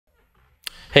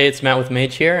Hey, it's Matt with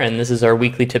Mage here, and this is our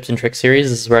weekly tips and tricks series.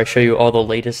 This is where I show you all the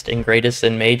latest and greatest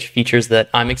in Mage, features that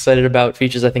I'm excited about,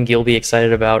 features I think you'll be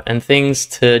excited about, and things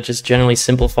to just generally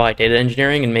simplify data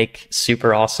engineering and make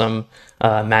super awesome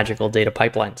magical data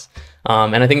pipelines.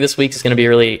 And I think this week is going to be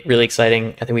really, really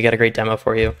exciting. I think we got a great demo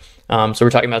for you. So we're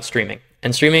talking about streaming.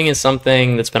 And streaming is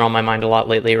something that's been on my mind a lot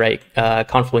lately, right?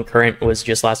 Confluent Current was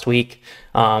just last week.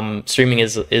 Streaming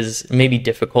is maybe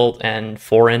difficult and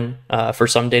foreign for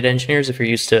some data engineers if you're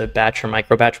used to batch or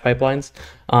micro batch pipelines.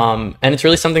 And it's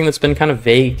really something that's been kind of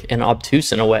vague and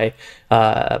obtuse in a way,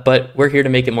 but we're here to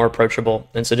make it more approachable.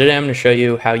 And so today I'm going to show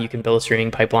you how you can build a streaming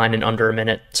pipeline in under a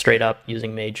minute straight up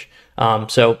using Mage.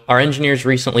 So our engineers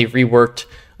recently reworked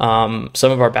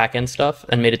some of our backend stuff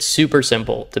and made it super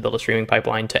simple to build a streaming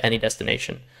pipeline to any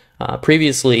destination.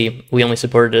 Previously, we only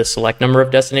supported a select number of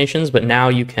destinations, but now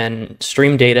you can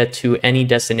stream data to any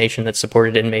destination that's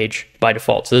supported in Mage by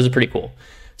default. So this is pretty cool.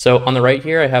 So on the right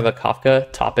here, I have a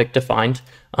Kafka topic defined.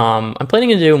 I'm planning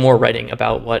to do more writing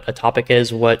about what a topic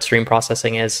is, what stream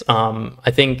processing is. I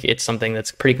think it's something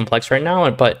that's pretty complex right now,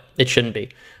 but it shouldn't be.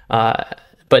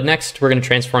 But next, we're going to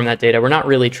transform that data. We're not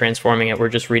really transforming it. We're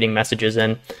just reading messages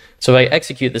in. So if I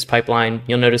execute this pipeline,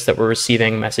 you'll notice that we're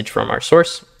receiving a message from our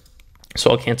source.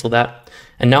 So I'll cancel that.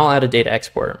 And now I'll add a data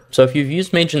exporter. So if you've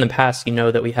used Mage in the past, you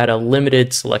know that we had a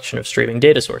limited selection of streaming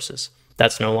data sources.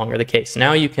 That's no longer the case.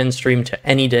 Now you can stream to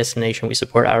any destination we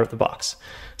support out of the box.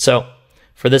 So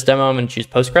for this demo, I'm going to choose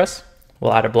Postgres.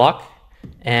 We'll add a block.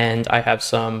 And I have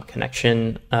some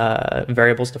connection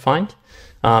variables defined.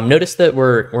 Notice that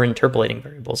we're interpolating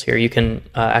variables here. You can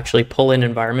actually pull in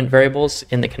environment variables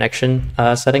in the connection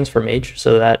settings for Mage,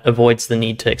 so that avoids the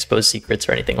need to expose secrets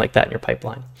or anything like that in your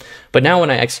pipeline. But now when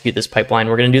I execute this pipeline,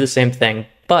 we're going to do the same thing,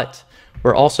 but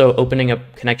we're also opening a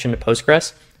connection to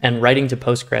Postgres and writing to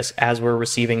Postgres as we're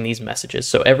receiving these messages.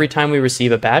 So every time we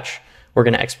receive a batch, we're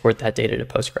going to export that data to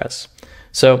Postgres.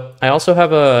 So I also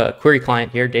have a query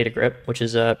client here, DataGrip, which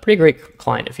is a pretty great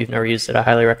client. If you've never used it, I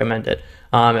highly recommend it.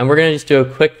 And we're going to just do a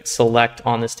quick select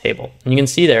on this table. And you can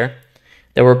see there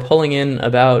that we're pulling in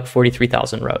about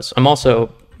 43,000 rows. I'm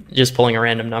also just pulling a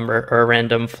random number or a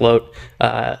random float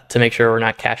to make sure we're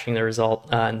not caching the result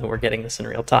and we're getting this in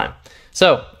real time.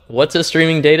 So what's a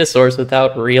streaming data source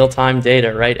without real-time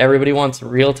data, right? Everybody wants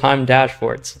real-time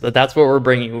dashboards. That's what we're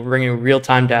bringing. We're bringing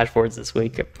real-time dashboards this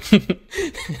week.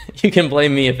 You can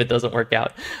blame me if it doesn't work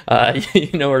out.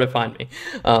 You know where to find me.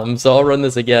 So I'll run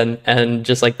this again, and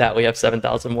just like that, we have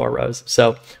 7,000 more rows.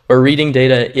 So we're reading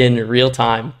data in real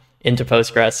time into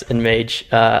Postgres and Mage.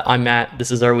 I'm Matt. This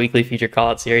is our weekly Feature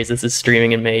Callout Series. This is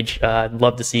streaming in Mage. I'd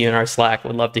love to see you in our Slack.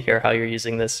 Would love to hear how you're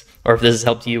using this, or if this has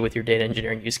helped you with your data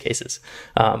engineering use cases.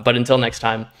 But until next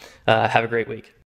time, have a great week.